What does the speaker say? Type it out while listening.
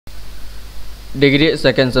Degree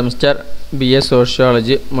second semester BA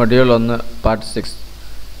Sociology Module 1 Part 6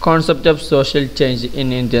 Concept of Social Change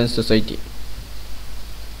in Indian Society.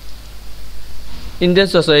 Indian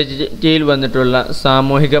സൊസൈറ്റിയിൽ വന്നിട്ടുള്ള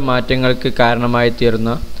സാമൂഹിക മാറ്റങ്ങൾക്ക് കാരണമായി തീർന്ന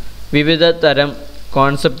വിവിധ തരം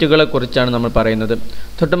കോൺസെപ്റ്റുകളെ കുറിച്ചാണ് നമ്മൾ പറയുന്നത്.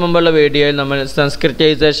 തൊട്ടു മുമ്പുള്ള വീഡിയോയിൽ നമ്മൾ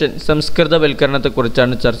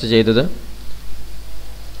സംസ്കൃതവൽക്കരണത്തെക്കുറിച്ചാണ് ചർച്ച ചെയ്തത്.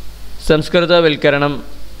 സംസ്കൃതവൽക്കരണം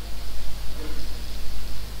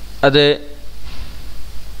അത്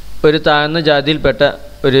ഒരു താഴ്ന്ന ജാതിയിൽപ്പെട്ട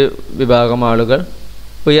ഒരു വിഭാഗം ആളുകൾ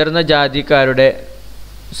ഉയർന്ന ജാതിക്കാരുടെ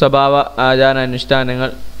സ്വഭാവ ആചാരാനുഷ്ഠാനങ്ങൾ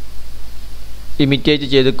ഇമിറ്റേറ്റ്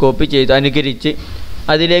ചെയ്ത് കോപ്പി ചെയ്ത് അനുകരിച്ച്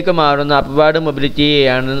അതിലേക്ക് മാറുന്ന അപ്വാർഡ്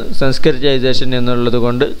മൊബിലിറ്റിയെയാണ് സംസ്കൃതൈസേഷൻ എന്നുള്ളത്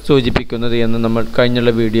കൊണ്ട് സൂചിപ്പിക്കുന്നത് എന്ന് നമ്മൾ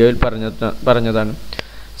കഴിഞ്ഞുള്ള വീഡിയോയിൽ പറഞ്ഞതാണ്.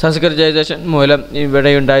 സംസ്കൃതൈസേഷൻ മൂലം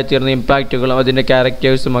ഇവിടെ ഉണ്ടായിത്തീർന്ന ഇമ്പാക്റ്റുകളും അതിൻ്റെ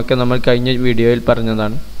ക്യാരക്ടേഴ്സും ഒക്കെ നമ്മൾ കഴിഞ്ഞ വീഡിയോയിൽ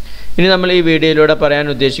പറഞ്ഞതാണ്. ഇനി നമ്മൾ ഈ വീഡിയോയിലൂടെ പറയാൻ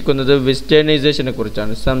ഉദ്ദേശിക്കുന്നത് വെസ്റ്റേണൈസേഷനെ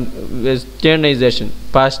കുറിച്ചാണ്. വെസ്റ്റേണൈസേഷൻ,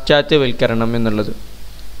 പാശ്ചാത്യവൽക്കരണം എന്നുള്ളത്.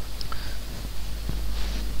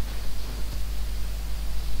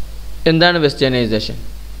 എന്താണ് westernisation?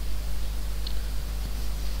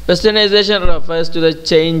 Westernization refers to the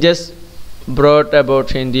changes brought about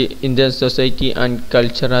in the Indian society and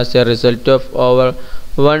culture as a result of over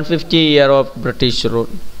 150 years of British rule.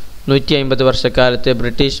 150 വർഷക്കാലത്തെ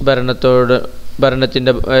ബ്രിട്ടീഷ്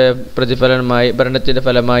ഭരണത്തിൻ്റെ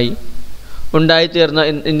ഫലമായി ഉണ്ടായിത്തീർന്ന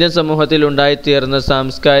ഇന്ത്യൻ സമൂഹത്തിൽ ഉണ്ടായിത്തീർന്ന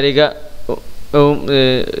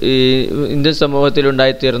ഇന്ത്യൻ സമൂഹത്തിൽ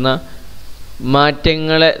ഉണ്ടായിത്തീർന്ന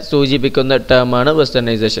മാറ്റങ്ങളെ സൂചിപ്പിക്കുന്ന ടേമാണ്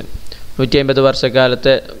വെസ്റ്റേണൈസേഷൻ. 150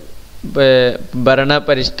 വർഷക്കാലത്തെ ഭരണ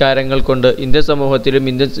പരിഷ്കാരങ്ങൾ കൊണ്ട് ഇന്ത്യൻ സമൂഹത്തിലും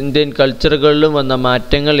ഇന്ത്യൻ കൾച്ചറുകളിലും വന്ന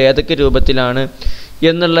മാറ്റങ്ങൾ ഏതൊക്കെ രൂപത്തിലാണ്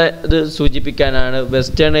എന്നുള്ളത് സൂചിപ്പിക്കാനാണ്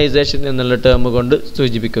വെസ്റ്റേണൈസേഷൻ എന്നുള്ള ടേം കൊണ്ട്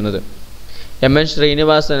സൂചിപ്പിക്കുന്നത്. എൻ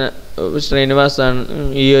ശ്രീനിവാസാണ്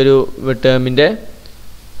ഈ ഒരു ടേമിൻ്റെ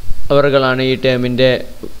അവറുകളാണ് ഈ ടേമിൻ്റെ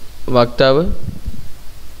വക്താവ്.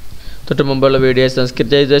 തൊട്ട് മുമ്പുള്ള വീഡിയോ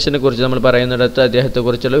സംസ്കൃതൈസേഷനെ കുറിച്ച് നമ്മൾ പറയുന്നിടത്ത്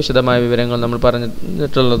അദ്ദേഹത്തെക്കുറിച്ചുള്ള വിശദമായ വിവരങ്ങൾ നമ്മൾ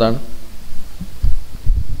പറഞ്ഞിട്ടുള്ളതാണ്.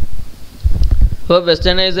 അപ്പോൾ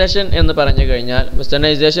വെസ്റ്റേണൈസേഷൻ എന്ന് പറഞ്ഞു കഴിഞ്ഞാൽ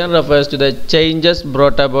westernisation refers to the changes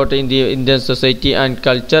brought about in the Indian society and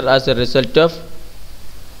culture as A result of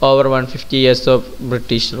over 150 years of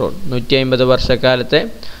British rule. 150 വർഷക്കാലത്തെ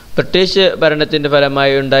ബ്രിട്ടീഷ് ഭരണത്തിൻ്റെ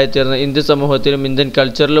ഫലമായി ഉണ്ടായിത്തീർന്ന ഇന്ത്യൻ സമൂഹത്തിലും ഇന്ത്യൻ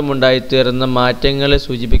കൾച്ചറിലും ഉണ്ടായിത്തീർന്ന മാറ്റങ്ങളെ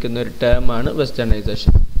സൂചിപ്പിക്കുന്ന ഒരു ടേമാണ്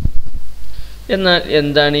വെസ്റ്റേണൈസേഷൻ. എന്നാൽ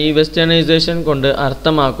എന്താണ് ഈ വെസ്റ്റേണൈസേഷൻ കൊണ്ട്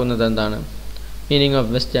അർത്ഥമാക്കുന്നത്? എന്താണ് meaning of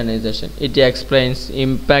westernisation? It explains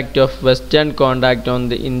impact of western contact on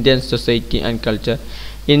the Indian society and culture.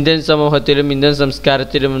 Indian സമൂഹത്തിലും ഇന്ത്യൻ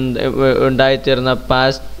സംസ്കാരത്തിലും ഉണ്ടായിത്തീർന്ന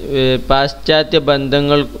പാശ്ചാത്യ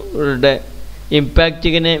ബന്ധങ്ങളുടെ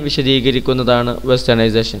ഇമ്പാക്റ്റിനെ വിശദീകരിക്കുന്നതാണ്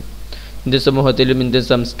വെസ്റ്റേണൈസേഷൻ. ഇന്ത്യൻ സമൂഹത്തിലും ഇന്ത്യൻ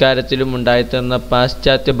സംസ്കാരത്തിലും ഉണ്ടായിത്തീർന്ന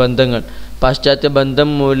പാശ്ചാത്യ ബന്ധം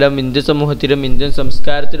മൂലം ഇന്ത്യൻ സമൂഹത്തിലും ഇന്ത്യൻ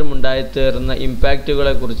സംസ്കാരത്തിലും ഉണ്ടായിത്തീർന്ന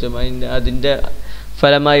ഇമ്പാക്റ്റുകളെക്കുറിച്ചും അതിൻ്റെ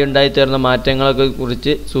ഫലമായി ഉണ്ടായിത്തീർന്ന മാറ്റങ്ങളെ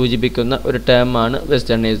കുറിച്ച് സൂചിപ്പിക്കുന്ന ഒരു ടേമാണ്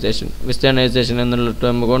വെസ്റ്റേണൈസേഷൻ. വെസ്റ്റേണൈസേഷൻ എന്നുള്ള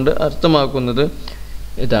ടേം കൊണ്ട് അർത്ഥമാക്കുന്നത്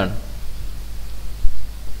ഇതാണ്.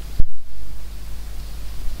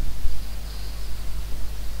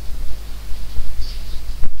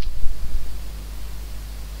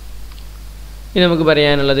 ഇനി നമുക്ക്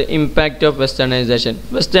പറയാനുള്ളത് ഇമ്പാക്റ്റ് ഓഫ് വെസ്റ്റേണൈസേഷൻ.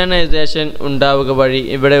 വെസ്റ്റേണൈസേഷൻ ഉണ്ടാവുക വഴി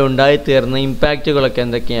ഇവിടെ ഉണ്ടായിത്തീർന്ന ഇമ്പാക്റ്റുകളൊക്കെ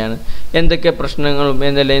എന്തൊക്കെയാണ്? എന്തൊക്കെ പ്രശ്നങ്ങളും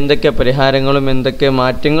എന്തൊക്കെ പരിഹാരങ്ങളും എന്തൊക്കെ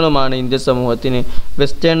മാറ്റങ്ങളുമാണ് ഇന്ത്യൻ സമൂഹത്തിന്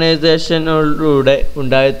വെസ്റ്റേണൈസേഷനിലൂടെ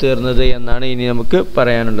ഉണ്ടായിത്തീർന്നത് എന്നാണ് ഇനി നമുക്ക്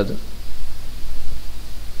പറയാനുള്ളത്.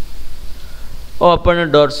 Open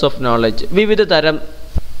doors of knowledge. വിവിധ തരം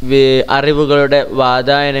അറിവുകളുടെ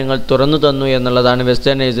വാതായനങ്ങൾ തുറന്നു തന്നു എന്നുള്ളതാണ്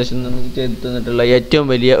വെസ്റ്റേണൈസേഷൻ നമുക്ക് ചെയ്തു തന്നിട്ടുള്ള ഏറ്റവും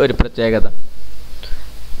വലിയ ഒരു പ്രത്യേകത.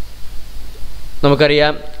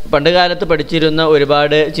 നമുക്കറിയാം, പണ്ട് കാലത്ത് പഠിച്ചിരുന്ന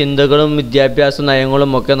ഒരുപാട് ചിന്തകളും വിദ്യാഭ്യാസ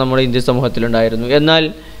നയങ്ങളും ഒക്കെ നമ്മുടെ ഇന്ത്യൻ സമൂഹത്തിലുണ്ടായിരുന്നു. എന്നാൽ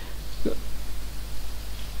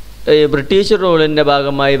ബ്രിട്ടീഷ് റൂളിൻ്റെ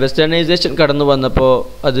ഭാഗമായി വെസ്റ്റേണൈസേഷൻ കടന്നു വന്നപ്പോൾ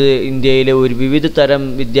അത് ഇന്ത്യയിലെ ഒരു വിവിധ തരം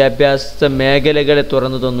വിദ്യാഭ്യാസ മേഖലകളെ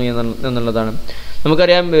തുറന്നു തന്നു എന്നുള്ളതാണ്.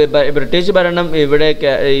 നമുക്കറിയാം, ബ്രിട്ടീഷ് ഭരണം ഇവിടെ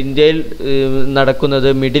ഇന്ത്യയിൽ നടക്കുന്നത്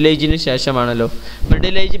മിഡിൽ ഏജിന് ശേഷമാണല്ലോ.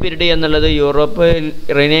 മിഡിൽ ഏജ് പീരീഡ് എന്നുള്ളത് യൂറോപ്പിൽ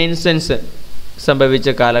റിനൈസൻസ് സംഭവിച്ച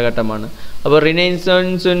കാലഘട്ടമാണ്. അപ്പോൾ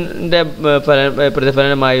റിനൈസൻസിൻ്റെ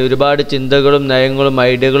പ്രതിഫലനമായി ഒരുപാട് ചിന്തകളും നയങ്ങളും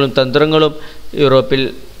ഐഡിയകളും തന്ത്രങ്ങളും യൂറോപ്പിൽ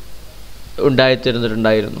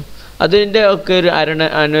ഉണ്ടായിത്തീർന്നിട്ടുണ്ടായിരുന്നു. അതിൻ്റെ ഒക്കെ ഒരു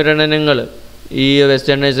അനുരണനങ്ങൾ ഈ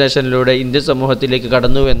വെസ്റ്റേണൈസേഷനിലൂടെ ഇന്ത്യൻ സമൂഹത്തിലേക്ക്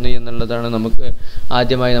കടന്നു എന്നുള്ളതാണ്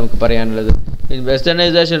ആദ്യമായി നമുക്ക് പറയാനുള്ളത്.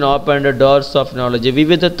 Westernisation opened doors of knowledge.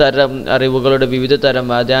 വിവിധ തരം അറിവുകളുടെ വിവിധ തരം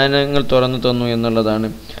വാതായനങ്ങൾ തുറന്നു തന്നു എന്നുള്ളതാണ്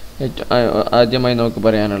ആദ്യമായി നമുക്ക്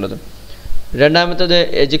പറയാനുള്ളത്. രണ്ടാമത്തേത്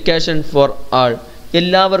എഡ്യൂക്കേഷൻ ഫോർ ആൾ,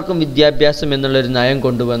 എല്ലാവർക്കും വിദ്യാഭ്യാസം എന്നുള്ളൊരു നയം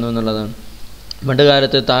കൊണ്ടുവന്നു എന്നുള്ളതാണ്. പണ്ട്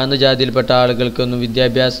കാലത്ത് താഴ്ന്ന ജാതിയിൽപ്പെട്ട ആളുകൾക്കൊന്നും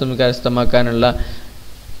വിദ്യാഭ്യാസം കരസ്ഥമാക്കാനുള്ള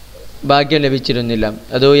ഭാഗ്യം ലഭിച്ചിരുന്നില്ല.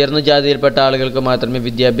 അത് ഉയർന്ന ജാതിയിൽപ്പെട്ട ആളുകൾക്ക് മാത്രമേ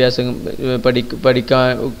വിദ്യാഭ്യാസം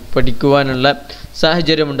പഠിക്കുവാനുള്ള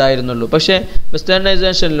സാഹചര്യം ഉണ്ടായിരുന്നുള്ളൂ. പക്ഷേ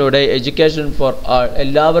വെസ്റ്റേണൈസേഷനിലൂടെ എഡ്യൂക്കേഷൻ ഫോർ ആൾ,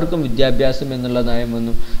 എല്ലാവർക്കും വിദ്യാഭ്യാസം എന്നുള്ള നയം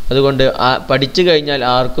വന്നു. അതുകൊണ്ട് പഠിച്ചു കഴിഞ്ഞാൽ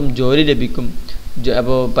ആർക്കും ജോലി ലഭിക്കും.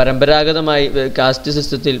 അപ്പോൾ പരമ്പരാഗതമായി കാസ്റ്റ്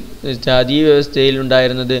സിസ്റ്റത്തിൽ, ജാതീയ വ്യവസ്ഥയിൽ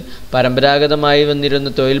ഉണ്ടായിരുന്നത് പരമ്പരാഗതമായി വന്നിരുന്ന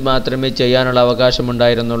തൊഴിൽ മാത്രമേ ചെയ്യാനുള്ള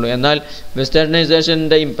അവകാശമുണ്ടായിരുന്നുള്ളൂ. എന്നാൽ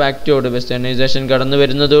വെസ്റ്റേണൈസേഷൻ്റെ ഇമ്പാക്റ്റോട്, വെസ്റ്റേണൈസേഷൻ കടന്നു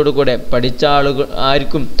വരുന്നതോടുകൂടെ പഠിച്ച ആളുകൾ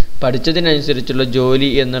ആർക്കും പഠിച്ചതിനനുസരിച്ചുള്ള ജോലി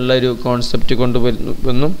എന്നുള്ള ഒരു കോൺസെപ്റ്റ്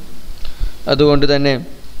കൊണ്ടുവന്നു. അതുകൊണ്ട് തന്നെ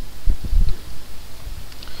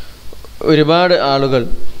ഒരുപാട് ആളുകൾ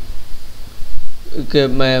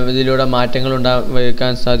ഇതിലൂടെ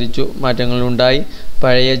മാറ്റങ്ങളുണ്ടാക്കാൻ സാധിച്ചു, മാറ്റങ്ങളുണ്ടായി.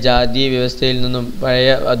 പഴയ ജാതി വ്യവസ്ഥയിൽ നിന്നും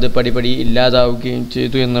അത് പടിപടി ഇല്ലാതാവുകയും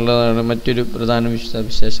ചെയ്തു എന്നുള്ളതാണ് മറ്റൊരു പ്രധാന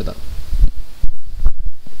വിശേഷത.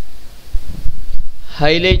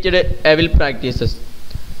 ഹൈലൈറ്റഡ് എവിൽ പ്രാക്ടീസസ്,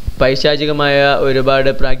 പൈശാചികമായ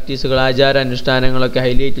ഒരുപാട് പ്രാക്ടീസുകൾ, ആചാരാനുഷ്ഠാനങ്ങളൊക്കെ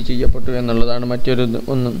ഹൈലൈറ്റ് ചെയ്യപ്പെട്ടു എന്നുള്ളതാണ് മറ്റൊരു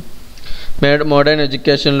ഒന്ന്. മോഡേൺ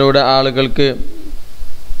എഡ്യൂക്കേഷനിലൂടെ ആളുകൾക്ക്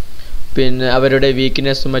അവരുടെ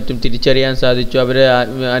വീക്ക്നെസ്സും മറ്റും തിരിച്ചറിയാൻ സാധിച്ചു. അവർ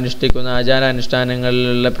അനുഷ്ഠിക്കുന്ന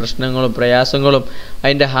ആചാരാനുഷ്ഠാനങ്ങളിലുള്ള പ്രശ്നങ്ങളും പ്രയാസങ്ങളും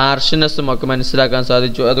അതിൻ്റെ ഹാർഷ്നെസ്സും ഒക്കെ മനസ്സിലാക്കാൻ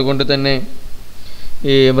സാധിച്ചു. അതുകൊണ്ട് തന്നെ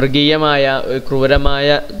ഈ മൃഗീയമായ ക്രൂരമായ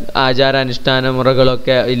ആചാരാനുഷ്ഠാന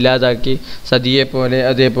മുറകളൊക്കെ ഇല്ലാതാക്കി, സതിയെപ്പോലെ,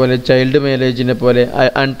 അതേപോലെ ചൈൽഡ് മാരേജിനെ പോലെ,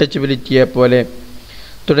 അൺടച്ചബിലിറ്റിയെ പോലെ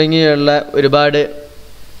തുടങ്ങിയുള്ള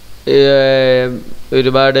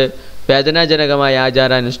ഒരുപാട് വേദനാജനകമായ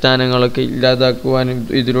ആചാരാനുഷ്ഠാനങ്ങളൊക്കെ ഇല്ലാതാക്കുവാനും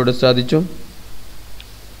ഇതിലൂടെ സാധിച്ചു.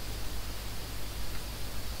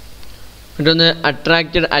 മറ്റൊന്ന്,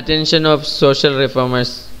 attracted attention of social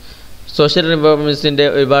reformers. Social റിഫോമേഴ്സിൻ്റെ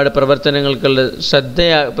ഒരുപാട്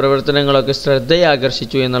പ്രവർത്തനങ്ങളൊക്കെ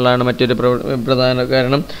ശ്രദ്ധയാകർഷിച്ചു എന്നുള്ളതാണ് മറ്റൊരു പ്രധാന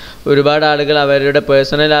കാരണം. ഒരുപാട് ആളുകൾ അവരുടെ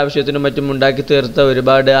പേഴ്സണൽ ആവശ്യത്തിനും മറ്റും ഉണ്ടാക്കി തീർത്ത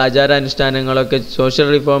ഒരുപാട് ആചാരാനുഷ്ഠാനങ്ങളൊക്കെ സോഷ്യൽ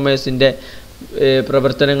റിഫോമേഴ്സിൻ്റെ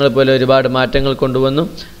പ്രവർത്തനങ്ങൾ പോലെ ഒരുപാട് മാറ്റങ്ങൾ കൊണ്ടുവന്നു.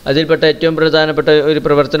 അതിൽപ്പെട്ട ഏറ്റവും പ്രധാനപ്പെട്ട ഒരു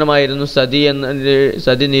പ്രവർത്തനമായിരുന്നു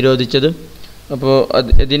സതി നിരോധിച്ചത്. അപ്പോൾ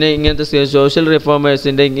ഇങ്ങനത്തെ സോഷ്യൽ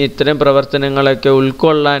റിഫോമേഴ്സിൻ്റെ ഇത്തരം പ്രവർത്തനങ്ങളൊക്കെ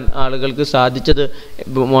ഉൾക്കൊള്ളാൻ ആളുകൾക്ക് സാധിച്ചത്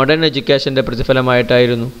മോഡേൺ എഡ്യൂക്കേഷൻ്റെ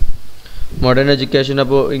പ്രതിഫലമായിട്ടായിരുന്നു. മോഡേൺ എഡ്യൂക്കേഷൻ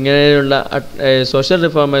അപ്പോൾ ഇങ്ങനെയുള്ള സോഷ്യൽ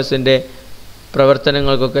റിഫോമേഴ്സിൻ്റെ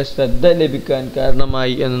പ്രവർത്തനങ്ങൾക്കൊക്കെ ശ്രദ്ധ ലഭിക്കാൻ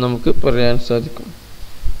കാരണമായി എന്ന് നമുക്ക് പറയാൻ സാധിക്കും.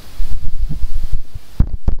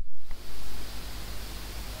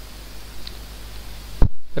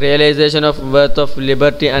 Realization of worth of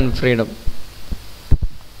liberty and freedom.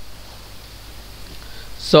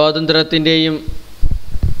 സ്വാതന്ത്ര്യത്തിൻ്റെയും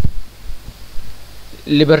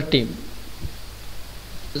liberty,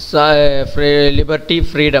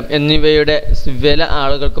 freedom എന്നിവയുടെ വില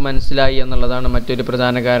ആളുകൾക്ക് മനസ്സിലായി എന്നുള്ളതാണ് മറ്റൊരു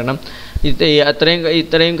പ്രധാന കാരണം.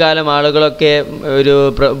 ഇത്രയും കാലം ആളുകളൊക്കെ ഒരു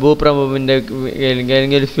ഭൂപ്രഭുവിൻ്റെ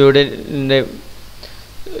അല്ലെങ്കിൽ ഒരു ഫ്യൂഡലിൻ്റെ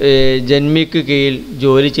ജന്മിക്ക് കീഴിൽ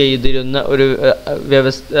ജോലി ചെയ്തിരുന്ന ഒരു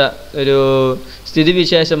വ്യവസ്ഥ, ഒരു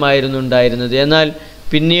സ്ഥിതിവിശേഷമായിരുന്നു ഉണ്ടായിരുന്നത്. എന്നാൽ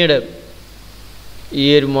പിന്നീട് ഈ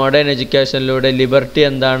ഒരു മോഡേൺ എഡ്യൂക്കേഷനിലൂടെ ലിബർട്ടി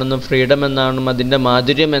എന്താണെന്നും ഫ്രീഡം എന്താണെന്നും അതിൻ്റെ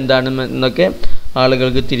മാധുര്യം എന്താണെന്നൊക്കെ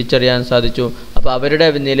ആളുകൾക്ക് തിരിച്ചറിയാൻ സാധിച്ചു. അപ്പോൾ അവരുടെ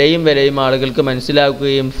നിലയും വിലയും ആളുകൾക്ക്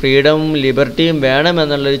മനസ്സിലാക്കുകയും ഫ്രീഡവും ലിബർട്ടിയും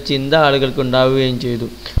വേണമെന്നുള്ളൊരു ചിന്ത ആളുകൾക്ക് ഉണ്ടാവുകയും ചെയ്തു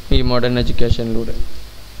ഈ മോഡേൺ എഡ്യൂക്കേഷനിലൂടെ.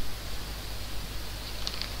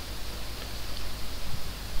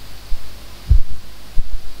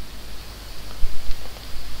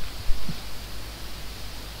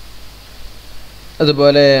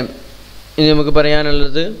 അതുപോലെ ഇനി നമുക്ക്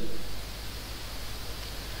പറയാനുള്ളത്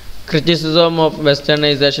ക്രിറ്റിസിസം ഓഫ്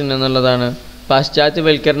വെസ്റ്റേണൈസേഷൻ എന്നുള്ളതാണ്.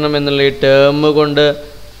 പാശ്ചാത്യവൽക്കരണം എന്നുള്ള ഈ ടേം കൊണ്ട്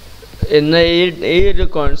ഈ ഒരു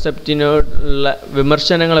കോൺസെപ്റ്റിനോടുള്ള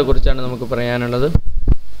വിമർശനങ്ങളെ കുറിച്ചാണ് നമുക്ക് പറയാനുള്ളത്.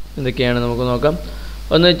 എന്തൊക്കെയാണ് നമുക്ക് നോക്കാം.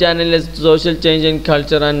 ഒന്ന് വെച്ചാൽ analyse social change in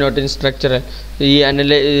culture and not in structure. ഈ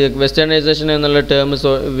വെസ്റ്റേണൈസേഷൻ എന്നുള്ള ടേം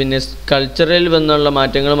പിന്നെ കൾച്ചറിൽ വന്നുള്ള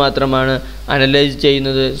മാറ്റങ്ങൾ മാത്രമാണ് അനലൈസ്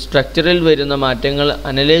ചെയ്യുന്നത്, സ്ട്രക്ചറിൽ വരുന്ന മാറ്റങ്ങൾ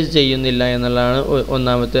അനലൈസ് ചെയ്യുന്നില്ല എന്നുള്ളതാണ്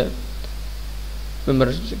ഒന്നാമത്തെ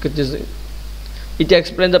വിമർശനം. It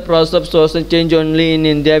explains the process of social change only in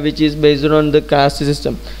India, which is based on the caste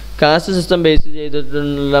system. Caste system base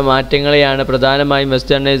ചെയ്തിട്ടുള്ള മാറ്റങ്ങളെയാണ് പ്രധാനമായും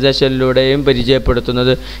വെസ്റ്റേണൈസേഷനിലൂടെയും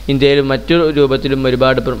പരിചയപ്പെടുത്തുന്നത്. ഇന്ത്യയിൽ മറ്റൊരു രൂപത്തിലും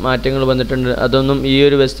ഒരുപാട് മാറ്റങ്ങൾ വന്നിട്ടുണ്ട്. അതൊന്നും ഈ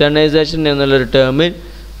ഒരു വെസ്റ്റേണൈസേഷൻ എന്നുള്ളൊരു ടേമിൽ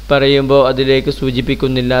പറയുമ്പോൾ അതിലേക്ക്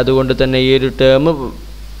സൂചിപ്പിക്കുന്നില്ല. അതുകൊണ്ട് തന്നെ ഈ ഒരു ടേം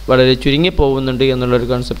വളരെ ചുരുങ്ങിപ്പോകുന്നുണ്ട് എന്നുള്ളൊരു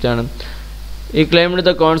കോൺസെപ്റ്റാണ്. ഈ claimed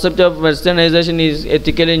the concept of westernisation is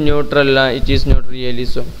ethically neutral, it is not really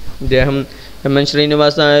so. അദ്ദേഹം എം.എൻ.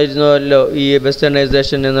 ശ്രീനിവാസനായിരുന്നല്ലോ ഈ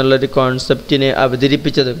വെസ്റ്റേണൈസേഷൻ എന്നുള്ളൊരു കോൺസെപ്റ്റിനെ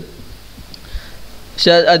അവതരിപ്പിച്ചത്.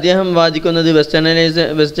 പക്ഷെ അദ്ദേഹം വാദിക്കുന്നത്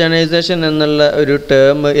വെസ്റ്റേണൈസേഷൻ എന്നുള്ള ഒരു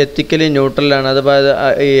ടേം എത്തിക്കലി ന്യൂട്രലാണ്, അഥവാ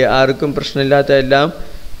ഈ ആർക്കും പ്രശ്നമില്ലാത്ത എല്ലാം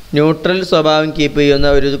ന്യൂട്രൽ സ്വഭാവം കീപ്പ് ചെയ്യുന്ന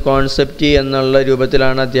ഒരു കോൺസെപ്റ്റ് എന്നുള്ള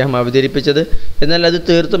രൂപത്തിലാണ് അദ്ദേഹം അവതരിപ്പിച്ചത്. എന്നാൽ അത്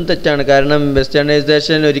തീർത്തും തെറ്റാണ്. കാരണം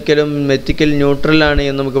വെസ്റ്റേണൈസേഷൻ ഒരിക്കലും എത്തിക്കൽ ന്യൂട്രലാണ്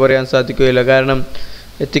എന്ന് നമുക്ക് പറയാൻ സാധിക്കുകയില്ല. കാരണം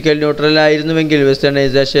എത്തിക്കൽ ന്യൂട്രൽ ആയിരുന്നുവെങ്കിൽ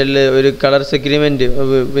വെസ്റ്റേണൈസേഷനിൽ ഒരു കളർ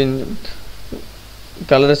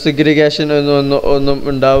സെഗ്രിഗേഷൻ ഒന്നും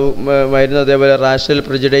ഉണ്ടാവുമായിരുന്നു. അതേപോലെ റാഷ്യൽ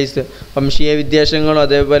പ്രിജുഡൈസ്, വംശീയ വിദ്വേഷങ്ങളോ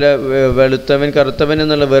അതേപോലെ വെളുത്തവൻ കറുത്തവൻ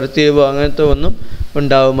എന്നുള്ള വേർതിരിവോ അങ്ങനത്തെ ഒന്നും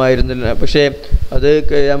ഉണ്ടാവുമായിരുന്നില്ല. പക്ഷേ അത്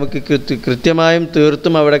നമുക്ക് കൃത്യമായും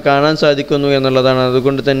തീർത്തും അവിടെ കാണാൻ സാധിക്കുന്നു എന്നുള്ളതാണ്.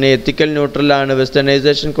 അതുകൊണ്ട് തന്നെ എത്തിക്കൽ ന്യൂട്രലാണ്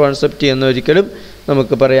വെസ്റ്റേണൈസേഷൻ കോൺസെപ്റ്റ് എന്നൊരിക്കലും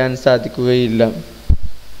നമുക്ക് പറയാൻ സാധിക്കുകയില്ല.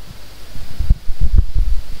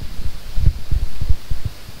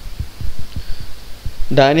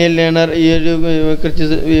 ഡാനിയൽ ലേണർ ഈ ഒരു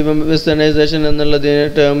വെസ്റ്റേണൈസേഷൻ എന്നുള്ള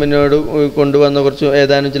ടേമിനോട് കൊണ്ടുവന്ന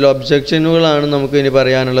ഏതാനും ചില ഒബ്ജക്ഷനുകളാണ് നമുക്ക് ഇനി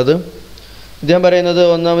പറയാനുള്ളത്. അദ്ദേഹം പറയുന്നത്,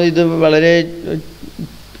 ഒന്നാമത് ഇത്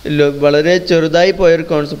വളരെ ചെറുതായി പോയൊരു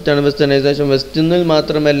കോൺസെപ്റ്റാണ് വെസ്റ്റേണൈസേഷൻ. വെസ്റ്റിൽ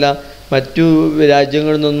മാത്രമല്ല മറ്റു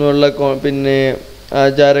രാജ്യങ്ങളിൽ നിന്നുള്ള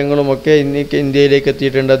ആചാരങ്ങളുമൊക്കെ ഇന്ത്യയിലേക്ക്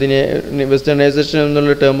എത്തിയിട്ടുണ്ട്. അതിനെ വെസ്റ്റേണൈസേഷൻ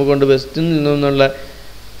എന്നുള്ള ടേം കൊണ്ട് വെസ്റ്റിൽ നിന്നുള്ള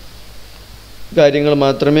കാര്യങ്ങൾ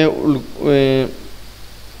മാത്രമേ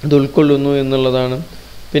ഇത് ഉൾക്കൊള്ളുന്നു എന്നുള്ളതാണ്.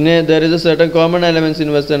 പിന്നെ there is A certain common elements in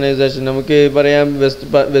westernisation. നമുക്ക് പറയാം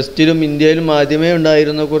വെസ്റ്റിലും ഇന്ത്യയിലും ആദ്യമേ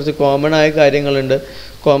ഉണ്ടായിരുന്ന കുറച്ച് കോമൺ ആയ കാര്യങ്ങളുണ്ട്,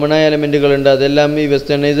 കോമൺ ആയ എലമെൻറ്റുകളുണ്ട്. അതെല്ലാം ഈ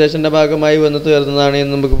വെസ്റ്റേണൈസേഷൻ്റെ ഭാഗമായി വന്ന് തീർന്നതാണ്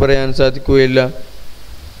എന്ന് നമുക്ക് പറയാൻ സാധിക്കുകയില്ല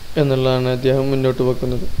എന്നുള്ളതാണ് അദ്ദേഹം മുന്നോട്ട്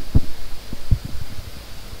വെക്കുന്നത്.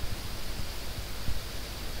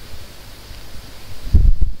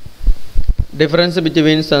 Difference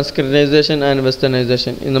between സംസ്കൃതൈസേഷൻ and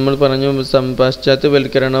westernisation. നമ്മൾ പറഞ്ഞു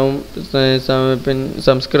പാശ്ചാത്യവൽക്കരണവും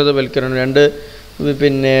സംസ്കൃതവൽക്കരണവും രണ്ട്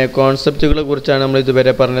കോൺസെപ്റ്റുകളെ കുറിച്ചാണ് നമ്മൾ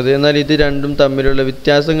ഇതുവരെ പറഞ്ഞത്. എന്നാൽ ഇത് രണ്ടും തമ്മിലുള്ള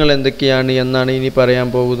വ്യത്യാസങ്ങൾ എന്തൊക്കെയാണ് എന്നാണ് ഇനി പറയാൻ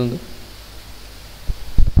പോകുന്നത്.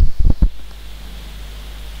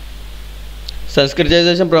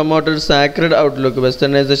 സംസ്കൃതൈസേഷൻ promoted sacred outlook,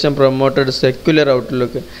 westernisation promoted secular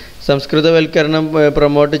outlook. സംസ്കൃതവൽക്കരണം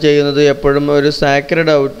promote ചെയ്യുന്നത് എപ്പോഴും ഒരു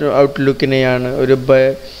സാക്രഡ് ഔട്ട്ലുക്കിനെയാണ്, ഒരു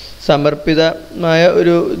സമർപ്പിതമായ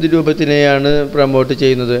ഒരു രൂപത്തിനെയാണ് പ്രൊമോട്ട്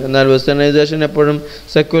ചെയ്യുന്നത്. എന്നാൽ വെസ്റ്റേണൈസേഷൻ എപ്പോഴും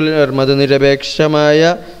സെക്യുലർ മതനിരപേക്ഷമായ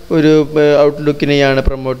ഒരു ഔട്ട്ലുക്കിനെയാണ്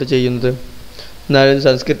പ്രൊമോട്ട് ചെയ്യുന്നത്. എന്നാൽ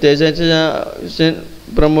സംസ്കൃതൈസേഷൻ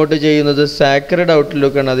പ്രൊമോട്ട് ചെയ്യുന്നത് സാക്രഡ്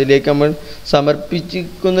ഔട്ട്ലുക്കാണ്, അതിലേക്ക് നമ്മൾ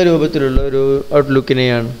സമർപ്പിക്കുന്ന രൂപത്തിലുള്ള ഒരു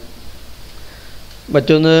ഔട്ട്ലുക്കിനെയാണ്.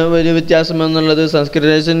 മറ്റൊന്ന് ഒരു വ്യത്യാസം എന്നുള്ളത്,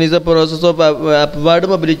 സംസ്കൃതൈസേഷൻ is A process of upward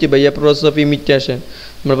mobility by A process of imitation.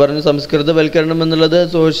 നമ്മൾ പറഞ്ഞു സംസ്കൃതവൽക്കരണം എന്നുള്ളത്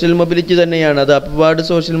സോഷ്യൽ മൊബിലിറ്റി തന്നെയാണ്, അത് അപ്വാർഡ്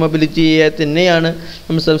സോഷ്യൽ മൊബിലിറ്റിയെ തന്നെയാണ്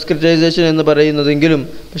നമ്മൾ സംസ്കൃതൈസേഷൻ എന്ന് പറയുന്നതെങ്കിലും,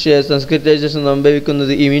 പക്ഷേ സംസ്കൃതൈസേഷൻ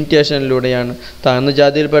സംഭവിക്കുന്നത് ഇമിറ്റേഷനിലൂടെയാണ്. താഴ്ന്ന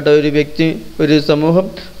ജാതിയിൽപ്പെട്ട ഒരു വ്യക്തി, ഒരു സമൂഹം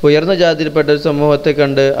ഉയർന്ന ജാതിയിൽപ്പെട്ട ഒരു സമൂഹത്തെ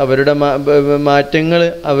കണ്ട് അവരുടെ മാറ്റങ്ങൾ,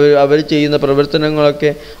 അവർ ചെയ്യുന്ന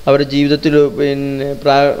പ്രവർത്തനങ്ങളൊക്കെ അവരുടെ ജീവിതത്തിൽ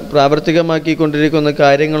പ്രാവർത്തികമാക്കിക്കൊണ്ടിരിക്കുന്ന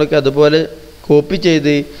കാര്യങ്ങളൊക്കെ അതുപോലെ കോപ്പി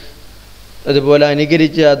ചെയ്ത് അതുപോലെ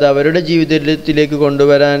അനുകരിച്ച് അത് അവരുടെ ജീവിതത്തിലേക്ക്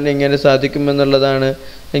കൊണ്ടുവരാൻ എങ്ങനെ സാധിക്കുമെന്നുള്ളതാണ്,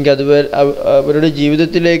 എങ്കിൽ അതുപോലെ അവരുടെ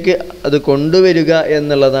ജീവിതത്തിലേക്ക് അത് കൊണ്ടുവരിക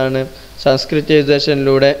എന്നുള്ളതാണ്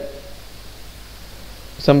സംസ്കൃതൈസേഷനിലൂടെ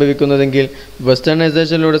സംഭവിക്കുന്നതെങ്കിൽ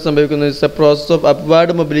വെസ്റ്റേണൈസേഷനിലൂടെ സംഭവിക്കുന്നത് it's A process of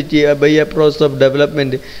upward mobility by A process of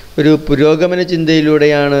development. ഒരു പുരോഗമന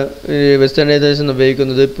ചിന്തയിലൂടെയാണ് വെസ്റ്റേണൈസേഷൻ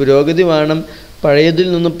ഉപയോഗിക്കുന്നത്. പുരോഗതി വേണം, പഴയതിൽ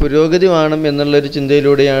നിന്നും പുരോഗതി വേണം എന്നുള്ളൊരു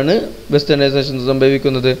ചിന്തയിലൂടെയാണ് വെസ്റ്റേണൈസേഷൻ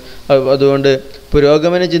സംഭവിക്കുന്നത്. അതുകൊണ്ട്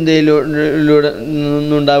പുരോഗമന ചിന്തയിൽ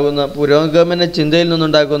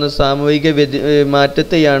നിന്നുണ്ടാകുന്ന സാമൂഹിക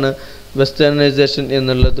മാറ്റത്തെയാണ് വെസ്റ്റേണൈസേഷൻ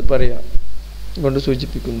എന്നുള്ളത് കൊണ്ട്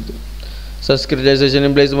സൂചിപ്പിക്കുന്നത്. Sanskritization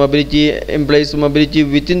implies mobility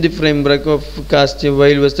within the framework of caste,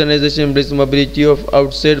 while Westernization implies mobility of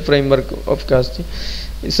outside framework of caste.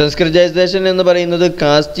 സംസ്കൃതൈസേഷൻ എന്ന് പറയുന്നത്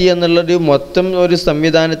കാസ്റ്റ് എന്നുള്ളൊരു മൊത്തം ഒരു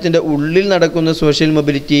സംവിധാനത്തിൻ്റെ ഉള്ളിൽ നടക്കുന്ന സോഷ്യൽ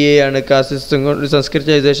മൊബിലിറ്റിയെയാണ്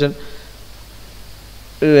സംസ്കൃതൈസേഷൻ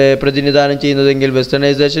പ്രതിനിധാനം ചെയ്യുന്നതെങ്കിൽ,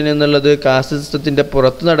 വെസ്റ്റേണൈസേഷൻ എന്നുള്ളത് കാസ്റ്റ് സിസ്റ്റത്തിൻ്റെ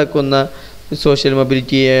പുറത്ത് നടക്കുന്ന സോഷ്യൽ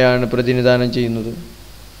മൊബിലിറ്റിയെയാണ് പ്രതിനിധാനം ചെയ്യുന്നത്.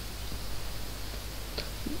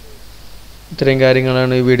 ഇത്രയും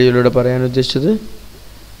കാര്യങ്ങളാണ് ഈ വീഡിയോയിലൂടെ പറയാൻ ഉദ്ദേശിച്ചത്.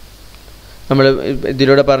 നമ്മൾ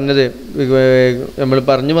ഇതിലൂടെ നമ്മൾ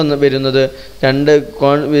പറഞ്ഞു വരുന്നത്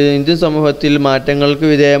ഇന്ത്യൻ സമൂഹത്തിൽ മാറ്റങ്ങൾക്ക്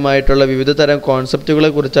വിധേയമായിട്ടുള്ള വിവിധ തരം കോൺസെപ്റ്റുകളെ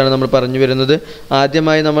കുറിച്ചാണ് നമ്മൾ പറഞ്ഞു വരുന്നത്.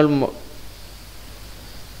 ആദ്യമായി നമ്മൾ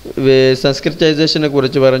സംസ്കൃതൈസേഷനെ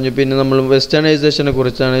കുറിച്ച് പറഞ്ഞു. പിന്നെ നമ്മൾ വെസ്റ്റേണൈസേഷനെ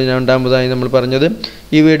കുറിച്ചാണ് രണ്ടാമതായി നമ്മൾ പറഞ്ഞത്.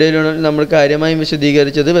 ഈ വീഡിയോയിൽ നമ്മൾ കാര്യമായും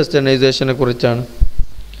വിശദീകരിച്ചത് വെസ്റ്റേണൈസേഷനെ കുറിച്ചാണ്.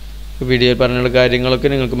 വീഡിയോയിൽ പറഞ്ഞുള്ള കാര്യങ്ങളൊക്കെ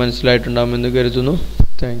നിങ്ങൾക്ക് മനസ്സിലായിട്ടുണ്ടാകുമെന്ന് കരുതുന്നു.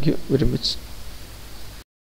 Thank you very much.